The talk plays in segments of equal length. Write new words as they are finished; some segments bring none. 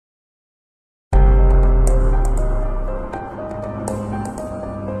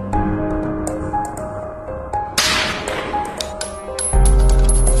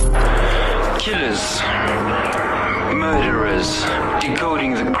is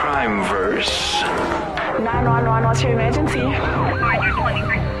Decoding the Crime Verse. 911, what's your emergency?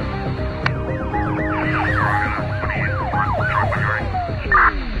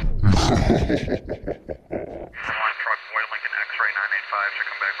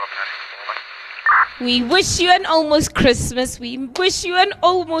 We wish you an almost Christmas. We wish you an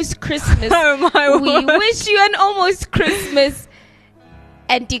almost Christmas. Oh my We word. wish you an almost Christmas.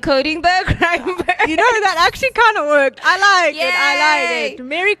 And decoding the crime verse. You know, that actually kind of worked. I like Yay. it.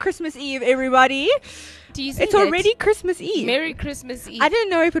 Merry Christmas Eve, everybody. Do you see It's that? already Christmas Eve. Merry Christmas Eve. I didn't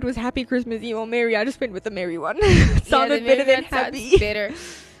know if it was Happy Christmas Eve or Merry. I just went with the Merry one. Yeah, Sounded the better Merry than one sounds Happy. better.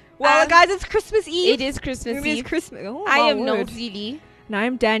 Well, guys, it's Christmas Eve. It is Christmas It is Eve. Christmas. Oh, I my am word. Nozili. And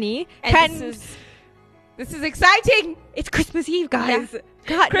I'm Danny. And this is exciting. It's Christmas Eve, guys. Yeah.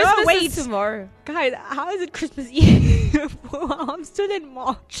 God, Christmas no, wait. is tomorrow. Guys, how is it Christmas Eve? I'm still in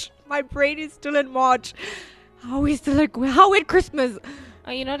March. My brain is still in March. How are we still how at Christmas?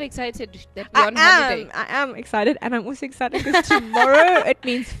 Are you not excited that we're on holiday? I am excited, and I'm also excited because tomorrow it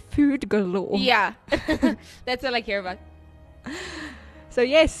means food galore. Yeah. That's all I care about. So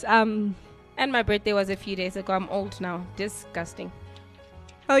yes, And my birthday was a few days ago. I'm old now. Disgusting.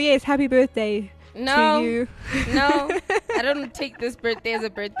 oh yes, happy birthday No. to you. No. I don't take this birthday as a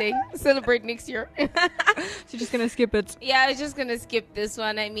birthday. Celebrate next year. So you're just gonna skip it. Yeah, I was just going to skip this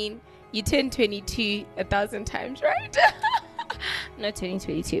one. I mean, you turn 22 1,000 times, right? Not turning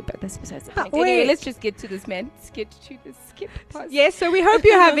 22, but that's besides the point. Anyway, Wait. let's just get to this, man. Let's get to this skip. Pause. Yes, so we hope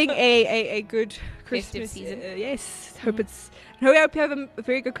you're having a good Festive Christmas season. Yes, hope we hope you have a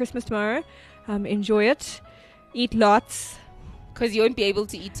very good Christmas tomorrow. Enjoy it, eat lots. Because you won't be able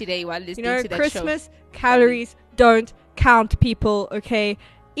to eat today while listening You know, to that Christmas calories don't count, people. Okay,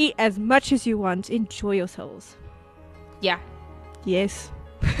 eat as much as you want. Enjoy yourselves. show. Yeah. Yes.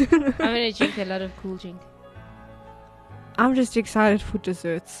 I'm going to drink a lot of cool drink. I'm just excited for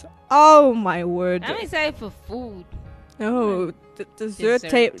desserts. Oh my word! I'm excited for food. No, the dessert Dessert.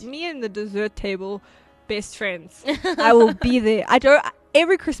 table. Me and the dessert table, best friends. I will be there. I don't.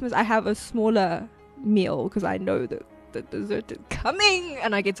 Every Christmas I have a smaller meal because I know that the dessert is coming,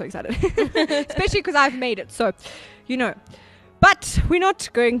 and I get so excited, especially because I've made it. So, you know. But we're not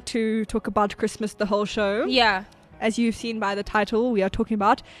going to talk about Christmas the whole show. Yeah. As you've seen by the title, we are talking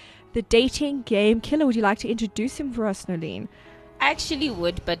about the dating game killer. Would you like to introduce him for us, Nolene? I actually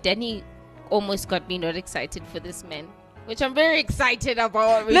would, but Danny almost got me not excited for this man. Which I'm very excited about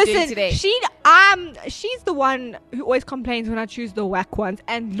what we're doing today. She's the one who always complains when I choose the whack ones,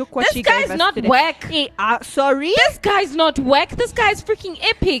 and look what This she gave guy's us not today. whack. Sorry, This guy's not whack. This guy's freaking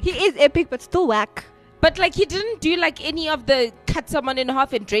epic. he is epic, but still whack. But like he didn't do like any of the cut someone in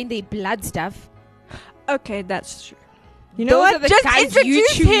half and drain their blood stuff. Okay, that's true. You know Those are what? the Just guys you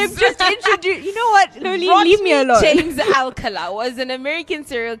introduce him. choose. Just introduce. You know what? No, leave Rodney me alone. James Alcala was an American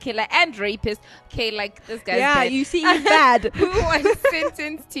serial killer and rapist. Okay, like this guy's Yeah, bad. you see, he's bad. Who was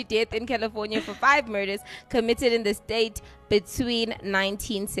sentenced to death in California for 5 murders committed in the state between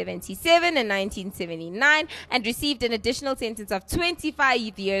 1977 and 1979, and received an additional sentence of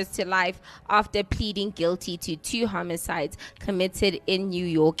 25 years to life after pleading guilty to 2 homicides committed in New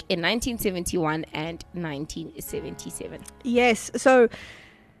York in 1971 and 1977. Yes. So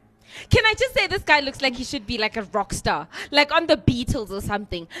Can I just say this guy looks like he should be like a rock star, like on the Beatles or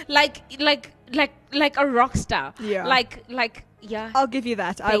something, like a rock star. Yeah. Like yeah. I'll give you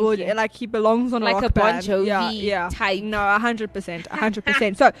that. I Thank would you. like he belongs on Like a rock a Bon band. Jovi type. No, 100%,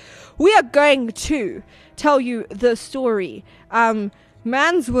 100%. So we are going to tell you the story.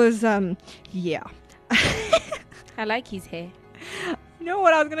 Mans was yeah. I like his hair. You know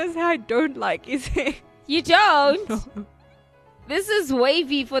what I was gonna say? I don't like his hair. You don't? This is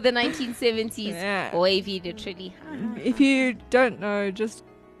wavy for the 1970s. Yeah. Wavy, literally. If you don't know, just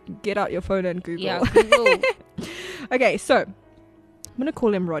get out your phone and Google. Yeah, Google. Okay, so I'm gonna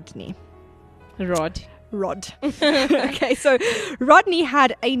call him Rodney. Rod. Okay, so Rodney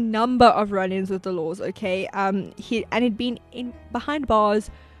had a number of run-ins with the laws. Okay, he'd been in behind bars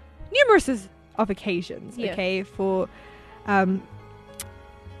numerous of occasions. Yeah. Okay, for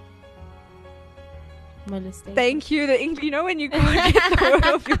Molestation. thank you. You know when you can't get the word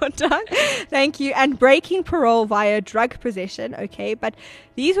off your tongue. Thank you. And breaking parole via drug possession. Okay, but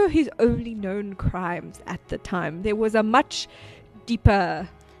these were his only known crimes at the time. There was a much deeper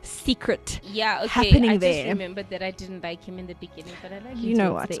secret. Yeah, okay. happening I just there. remembered that I didn't like him in the beginning, but I like him You know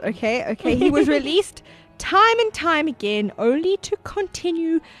towards what? the end. Okay. He was released time and time again, only to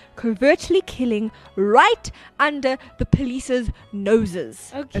continue covertly killing right under the police's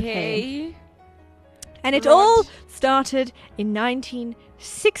noses. Okay. And it Rod. all started in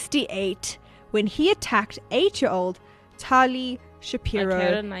 1968 when he attacked 8-year-old Tali Shapiro Okay,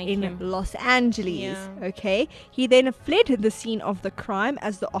 I don't like in him. Los Angeles. Yeah. Okay, he then fled the scene of the crime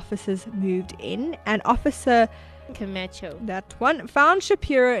as the officers moved in, and Officer Camacho. that one found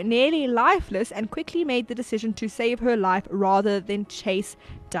Shapiro nearly lifeless and quickly made the decision to save her life rather than chase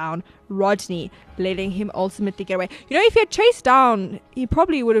down Rodney, letting him ultimately get away. You know, if he had chased down, he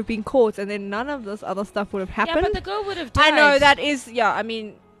probably would have been caught, and then none of this other stuff would have happened. Yeah, but the girl would have died. I know that is, yeah. I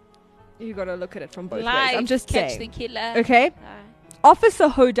mean, you got to look at it from both ways. I'm Life, just catch saying. the killer. Okay. Officer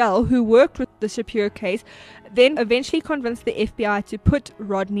Hodel, who worked with the Shapiro case, then eventually convinced the FBI to put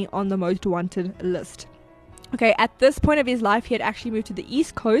Rodney on the most wanted list. Okay, at this point of his life, he had actually moved to the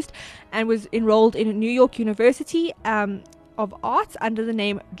East Coast and was enrolled in New York University of Arts under the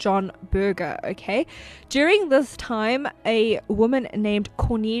name John Berger. Okay, during this time, a woman named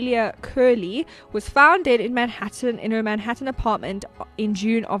Cornelia Curley was found dead in Manhattan in her Manhattan apartment in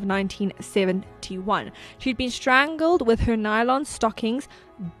June of 1971. She'd been strangled with her nylon stockings,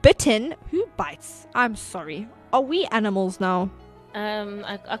 bitten. Who bites? I'm sorry. Are we animals now?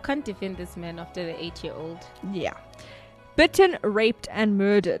 I can't defend this man after the 8-year-old. Yeah. Bitten, raped, and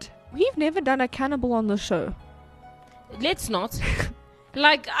murdered. We've never done a cannibal on the show. Let's not.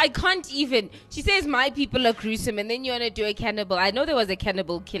 Like, I can't even. She says my people are gruesome, and then you want to do a cannibal. I know there was a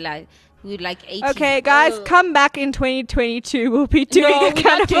cannibal killer who like 80. Okay, guys, come back in 2022. We'll be doing No, a we're not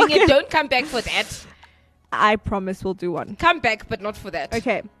cannibal. doing it. Don't come back for that. I promise we'll do one. Come back, but not for that.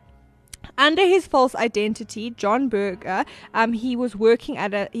 Okay. Under his false identity, John Berger,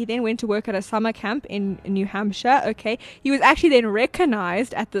 he then went to work at a summer camp in New Hampshire. Okay, he was actually then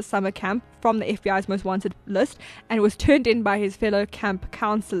recognized at the summer camp from the FBI's most wanted list and was turned in by his fellow camp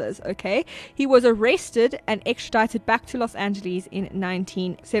counselors. Okay, he was arrested and extradited back to Los Angeles in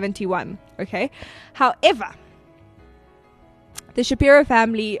 1971. Okay, however, the Shapiro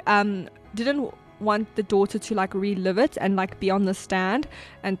family didn't want the daughter to like relive it and like be on the stand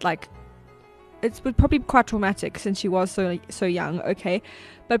and like. It would probably be quite traumatic since she was so young, okay?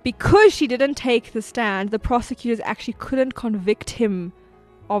 But because she didn't take the stand, the prosecutors actually couldn't convict him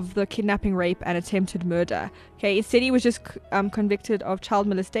of the kidnapping, rape, and attempted murder. Okay, instead he was just convicted of child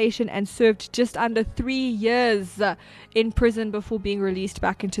molestation and served just under 3 years in prison before being released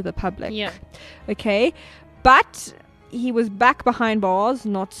back into the public. Yeah. Okay, but he was back behind bars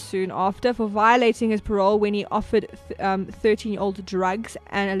not soon after for violating his parole when he offered 13-year-old drugs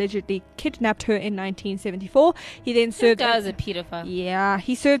and allegedly kidnapped her in 1974. He then This served. guy was a pedophile. Yeah,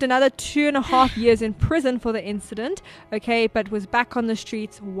 he served another 2.5 years in prison for the incident. Okay, but was back on the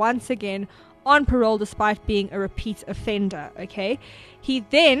streets once again on parole despite being a repeat offender. Okay, he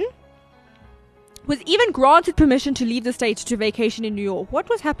then was even granted permission to leave the state to vacation in New York. What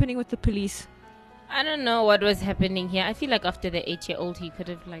was happening with the police? I don't know what was happening here. I feel like after the 8-year-old, he could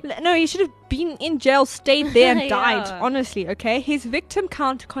have like. No, he should have been in jail, stayed there and Yeah. died, honestly, okay? His victim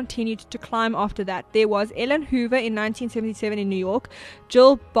count continued to climb after that. There was Ellen Hoover in 1977 in New York,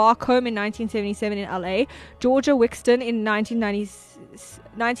 Jill Barcombe in 1977 in LA, Georgia Wixton in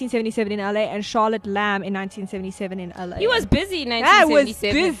 1977 in LA, and Charlotte Lamb in 1977 in LA. He was busy in I was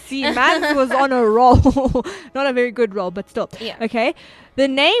 1977. busy. Man was on a roll. Not a very good roll, but still. Yeah. Okay. The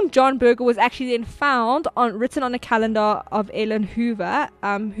name John Berger was actually then found written on a calendar of Ellen Hoover,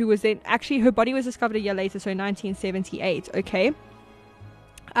 who was then actually her body was discovered a year later, so in 1978. Okay.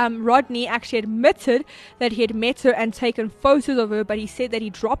 Rodney actually admitted that he had met her and taken photos of her, but he said that he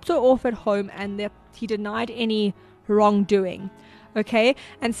dropped her off at home and that he denied any wrongdoing. Okay,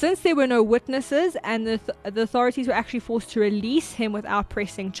 and since there were no witnesses and the authorities were actually forced to release him without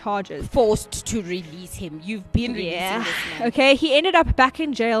pressing charges. Forced to release him. You've been releasing this man. Okay, he ended up back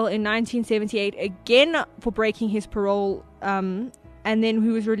in jail in 1978 again for breaking his parole, and then he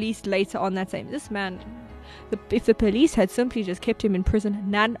was released later on that same. This man, if the police had simply just kept him in prison,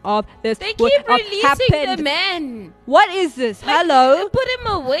 none of this They would keep have releasing happened. the man. What is this? Like, Hello? put him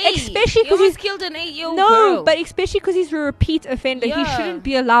away. Especially He 'cause almost he's- killed an 8-year-old No, girl. but especially because he's a repeat offender, he Yeah. shouldn't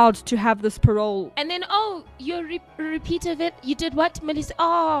be allowed to have this parole. And then, you're a repeat of it. You did what, Melissa?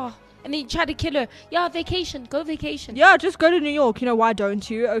 Oh. And then you tried to kill her. Yeah, vacation. Go vacation. Yeah, just go to New York. You know, why don't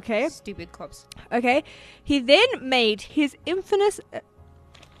you? Okay. Stupid cops. Okay. He then made his infamous...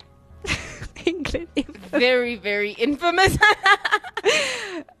 England. Very, very infamous.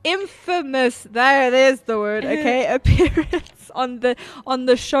 Infamous. There's the word. Okay. Appearance on the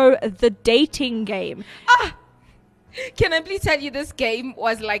show The Dating Game. Can I please tell you this game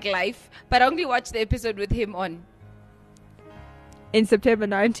was like life, but I only watched the episode with him on. In September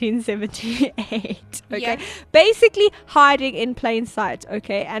 1978. Okay. Yeah. Basically hiding in plain sight.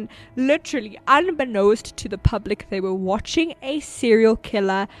 Okay. And literally, unbeknownst to the public, they were watching a serial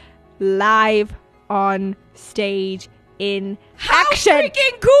killer live on stage in How action.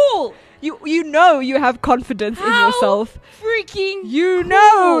 freaking cool! You know you have confidence in How yourself. freaking You cool.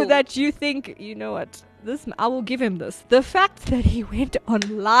 know that you think, you know what, I will give him this. The fact that he went on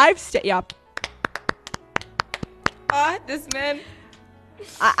live yeah, This man.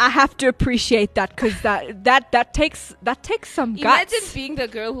 I have to appreciate that, because that takes some guts. Imagine being the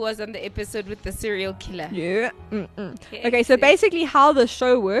girl who was on the episode with the serial killer. Yeah. Okay, so basically how the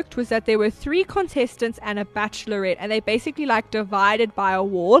show worked was that there were 3 contestants and a bachelorette, and they basically like divided by a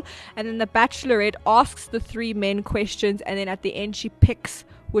wall, and then the bachelorette asks the 3 men questions, and then at the end she picks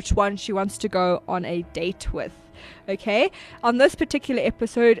which one she wants to go on a date with. Okay, on this particular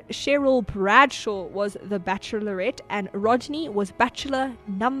episode, Cheryl Bradshaw was the bachelorette and Rodney was bachelor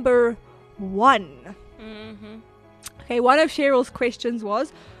number 1. Okay, one of Cheryl's questions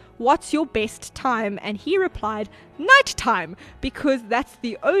was, what's your best time? And he replied, nighttime, because that's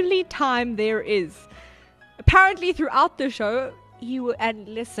the only time there is. Apparently throughout the show, and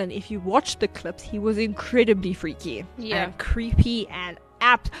listen, if you watch the clips, he was incredibly freaky and creepy and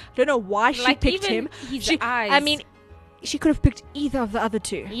apt. I don't know why she picked him. His eyes. I mean, she could have picked either of the other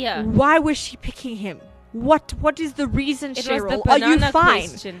 2. Yeah. Why was she picking him? What is the reason, It Cheryl? was the Are you banana fine?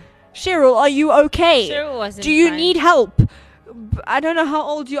 question. Cheryl, are you okay? Cheryl wasn't Do you fine. need help? I don't know how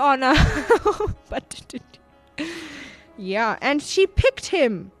old you are now. But yeah, and she picked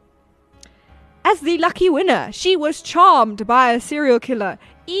him as the lucky winner. She was charmed by a serial killer.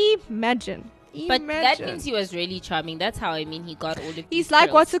 Imagine. But that means he was really charming. That's how he got all of these He's like,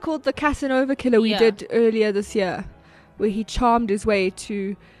 girls. what's it called? The Casanova killer we Yeah. did earlier this year, where he charmed his way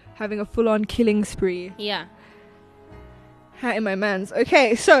to having a full-on killing spree. Yeah. Hi, my mans.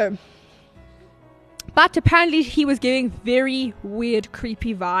 Okay, so, but apparently he was giving very weird,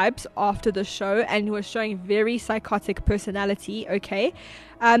 creepy vibes after the show, and he was showing very psychotic personality. Okay,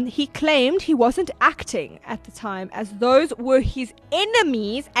 he claimed he wasn't acting at the time, as those were his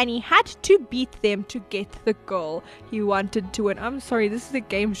enemies, and he had to beat them to get the girl he wanted to win. I'm sorry, this is a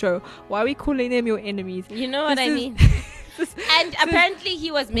game show. Why are we calling them your enemies? You know what I mean? And apparently he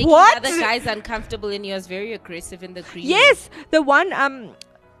was making What? other guys uncomfortable, and he was very aggressive in the green. Yes, the one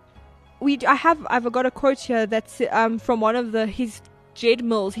I've got a quote here that's from one of his Jed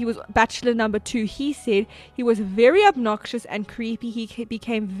Mills. He was bachelor number 2. He said he was very obnoxious and creepy. He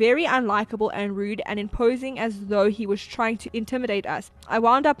became very unlikable and rude and imposing, as though he was trying to intimidate us. I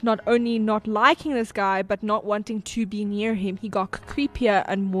wound up not only not liking this guy, but not wanting to be near him. He got creepier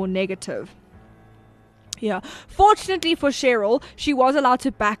and more negative. Yeah. Fortunately for Cheryl, she was allowed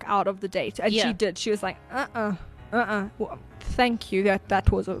to back out of the date, and she did. She was like, Well, thank you.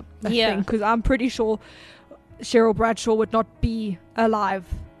 That was a thing, because I'm pretty sure Cheryl Bradshaw would not be alive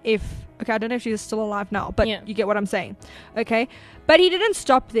if. Okay, I don't know if she's still alive now, but you get what I'm saying. Okay, but he didn't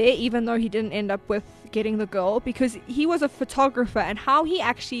stop there, even though he didn't end up with getting the girl, because he was a photographer, and how he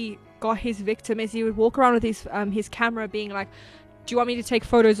actually got his victim is he would walk around with his camera, being like, "Do you want me to take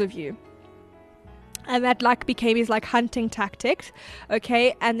photos of you?" And that became his hunting tactics.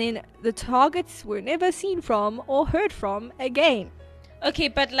 Okay, and then the targets were never seen from or heard from again. Okay,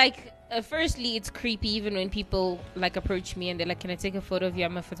 but firstly, it's creepy even when people approach me and they're like, "Can I take a photo of you?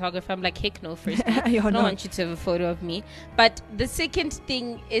 I'm a photographer." I'm like, "Heck no!" Firstly, I don't want you to have a photo of me. But the second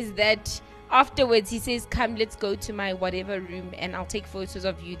thing is that afterwards he says, "Come, let's go to my whatever room and I'll take photos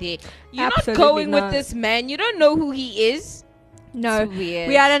of you there." You're Absolutely not going not. with this man. You don't know who he is. No, It's weird.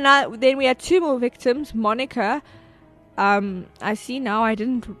 we had 2 more victims. Monica, I see now I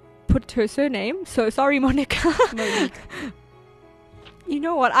didn't put her surname, so sorry, Monica. Monique. You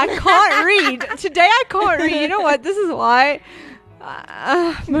know what? I can't read today. I can't read. You know what? This is why.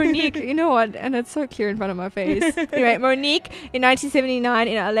 Monique, you know what? And it's so clear in front of my face. Anyway, Monique in 1979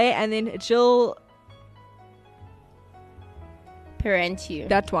 in LA, and then Jill Parentiu.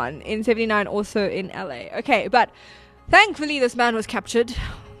 that one in 79 also in LA. Okay, but thankfully this man was captured.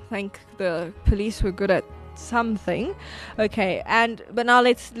 Thank the police were good at something. Okay, but now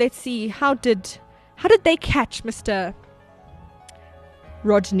let's see how did they catch Mr.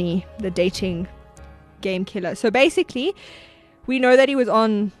 Rodney, the dating game killer? So basically, we know that he was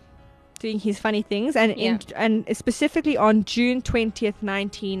on doing his funny things, and specifically on June 20th,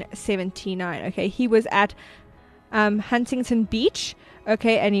 1979. Okay, he was at Huntington Beach.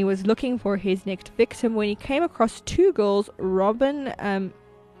 Okay, and he was looking for his next victim when he came across 2 girls, Robin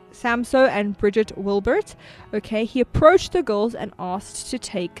Samso and Bridget Wilbert. Okay, he approached the girls and asked to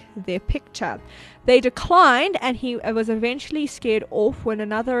take their picture. They declined, and he was eventually scared off when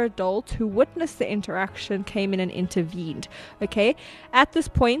another adult who witnessed the interaction came in and intervened. Okay, at this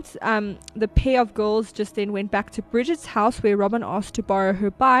point, the pair of girls just then went back to Bridget's house, where Robin asked to borrow her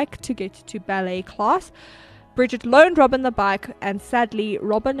bike to get to ballet class. Bridget loaned Robin the bike, and sadly,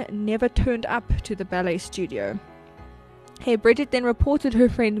 Robin never turned up to the ballet studio. Hey, Bridget then reported her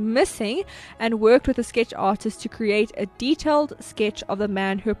friend missing and worked with a sketch artist to create a detailed sketch of the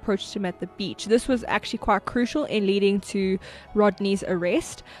man who approached him at the beach. This was actually quite crucial in leading to Rodney's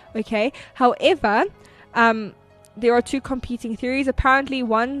arrest. Okay, however, there are two competing theories. Apparently,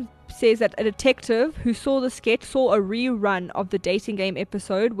 one says that a detective who saw the sketch saw a rerun of the dating game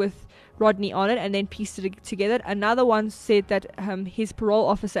episode with Rodney on it and then pieced it together. Another one said that his parole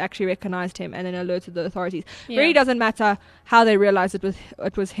officer actually recognized him and then alerted the authorities. Really doesn't matter how they realized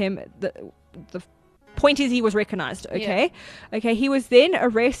it was him. The point is he was recognized. Okay. He was then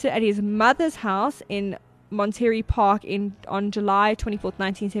arrested at his mother's house in Monterey Park on July 24th,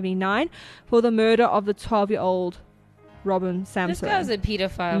 1979 for the murder of the 12-year-old Robin Sampson. This guy's a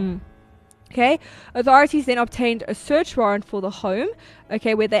pedophile. Okay, authorities then obtained a search warrant for the home,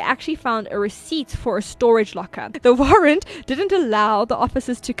 where they actually found a receipt for a storage locker. The warrant didn't allow the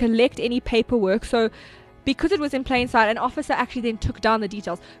officers to collect any paperwork, so because it was in plain sight, an officer actually then took down the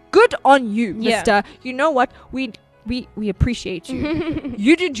details. Good on you, mister. You know what? We appreciate you.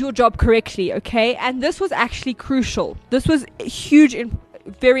 You did your job correctly, okay? And this was actually crucial. This was huge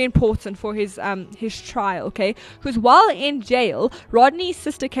very important for his trial, okay? Because while in jail, Rodney's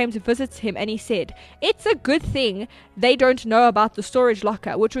sister came to visit him and he said, "It's a good thing they don't know about the storage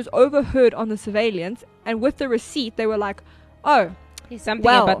locker," which was overheard on the surveillance. And with the receipt, they were like, "Oh, there's something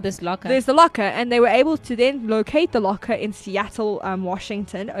about this locker. There's the locker." And they were able to then locate the locker in Seattle,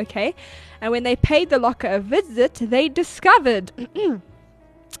 Washington, okay? And when they paid the locker a visit, they discovered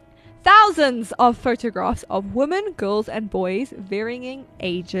thousands of photographs of women, girls, and boys varying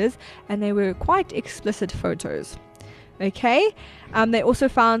ages, and they were quite explicit photos. Okay, they also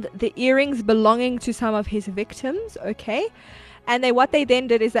found the earrings belonging to some of his victims. Okay, and what they then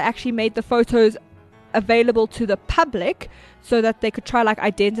did is they actually made the photos available to the public so that they could try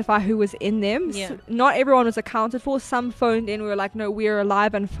identify who was in them. So not everyone was accounted for. Some phoned in, we were like, "No, we're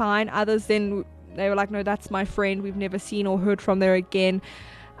alive and fine." Others then they were like, "No, that's my friend. We've never seen or heard from there again."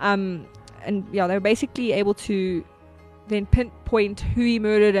 And they were basically able to then pinpoint who he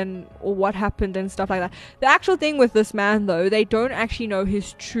murdered or what happened and stuff like that. The actual thing with this man, though, they don't actually know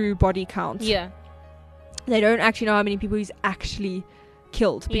his true body count. They don't actually know how many people he's actually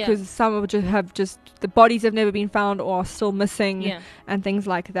killed, because some of the bodies have never been found or are still missing and things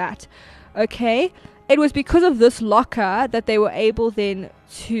like that. Okay, it was because of this locker that they were able then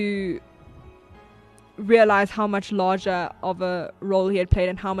to realize how much larger of a role he had played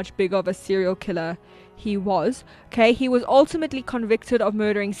and how much bigger of a serial killer he was. Okay, he was ultimately convicted of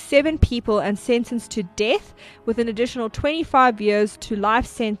murdering 7 people and sentenced to death, with an additional 25 years to life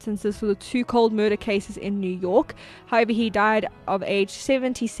sentences for the 2 cold murder cases in New York. However, he died of age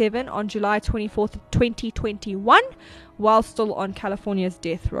 77 on July 24th, 2021, while still on California's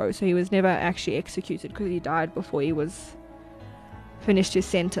death row. So he was never actually executed because he died before he was finished his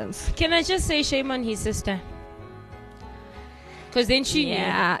sentence. Can I just say shame on his sister? Because then she knew.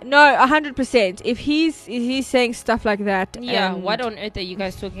 No, 100%. If he's saying stuff like that, what on earth are you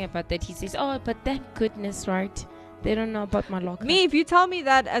guys talking about? That he says, "Oh, but thank goodness, right? They don't know about my locker." Me, if you tell me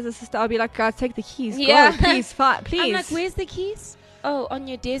that as a sister, I'll be like, "Guys, take the keys. Go, please, please." I'm like, "Where's the keys?" "Oh, on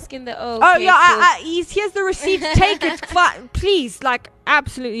your desk in the here's the receipt. Take it, please."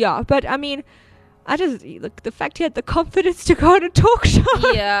 Absolutely, But I mean, the fact he had the confidence to go on a talk show.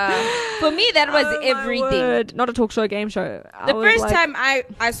 For me, that was everything. Not a talk show, a game show. The first time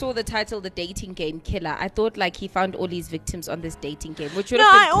I saw the title, The Dating Game Killer, I thought he found all his victims on this dating game, which would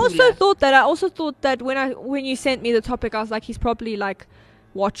have been cooler. I also thought that when you sent me the topic, I was like, he's probably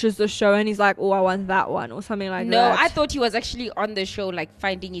watches the show and he's like, "Oh, I want that one," or something like that. No, I thought he was actually on the show,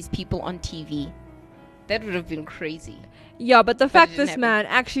 finding his people on TV. That would have been crazy. Yeah, but the fact this man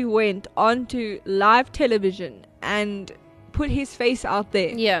actually went onto live television and put his face out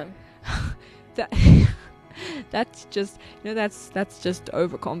there. Yeah. That's just, that's just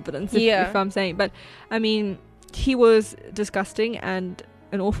overconfidence, if I'm saying. But, I mean, he was disgusting and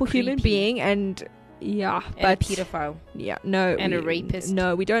an awful human being, and but a pedophile. Yeah, no. And a rapist.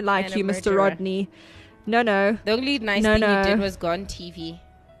 No, we don't like you, Mr. Rodney. No. The only nice thing he did was go on TV.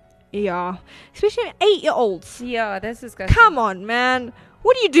 Yeah, especially 8-year-olds. Yeah, that's disgusting. Come on, man.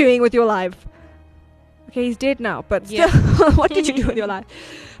 What are you doing with your life? Okay, he's dead now, but still, what did you do with your life?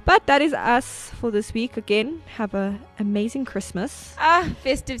 But that is us for this week. Again, have an amazing Christmas.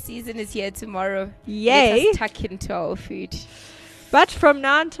 Festive season is here tomorrow. Yay. Let us tuck into our food. But from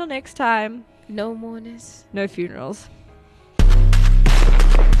now until next time, no mourners, no funerals.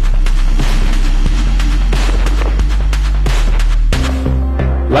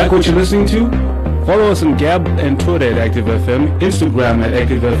 Like what you're listening to? Follow us on Gab and Twitter at ActiveFM, Instagram at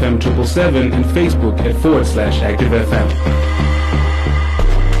ActiveFM777, and Facebook at /ActiveFM.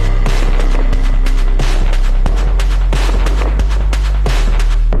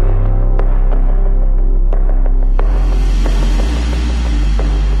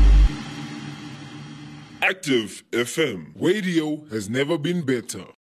 Active FM. Radio has never been better.